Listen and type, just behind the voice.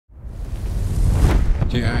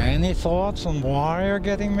Do you have any thoughts on why you're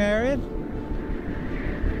getting married?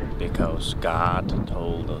 Because God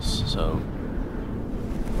told us so.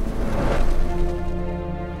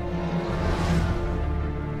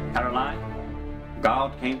 Caroline,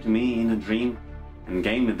 God came to me in a dream and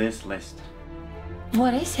gave me this list.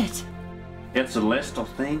 What is it? It's a list of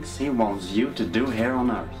things He wants you to do here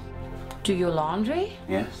on earth. Do your laundry?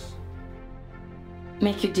 Yes.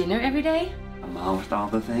 Make your dinner every day? Amongst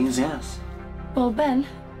other things, yes. Well, Ben,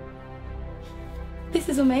 this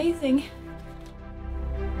is amazing.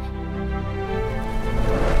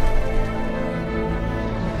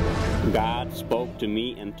 God spoke to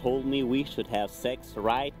me and told me we should have sex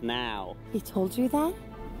right now. He told you that?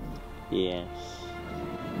 Yes.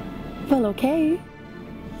 Well, okay.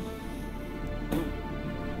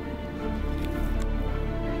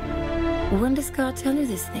 When does God tell you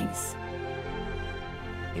these things?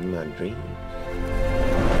 In my dreams.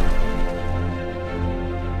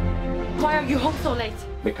 Why are you home so late?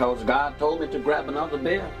 Because God told me to grab another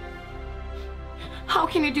beer. How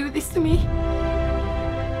can you do this to me?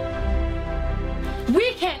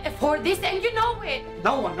 We can't afford this and you know it!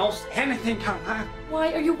 No one knows anything, Caroline.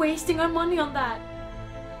 Why are you wasting our money on that?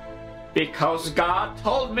 Because God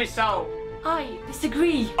told me so. I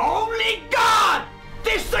disagree. Only God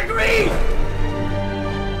disagrees!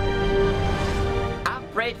 I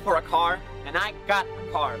prayed for a car and I got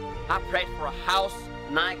a car. I prayed for a house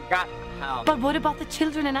and I got a house. But what about the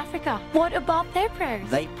children in Africa? What about their prayers?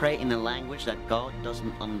 They pray in a language that God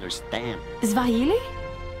doesn't understand. Swahili?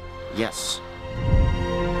 Yes.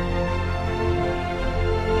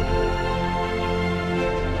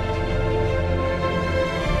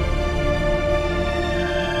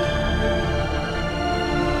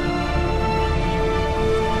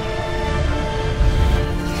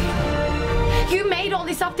 You made all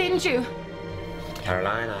this up, didn't you?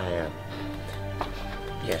 Caroline,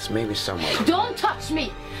 yes, maybe somewhat. Don't touch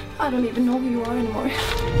me! I don't even know who you are anymore.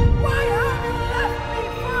 Why have you left me,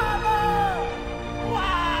 Father?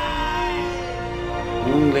 Why?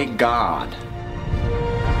 Only God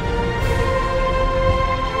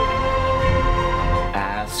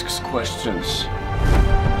asks questions.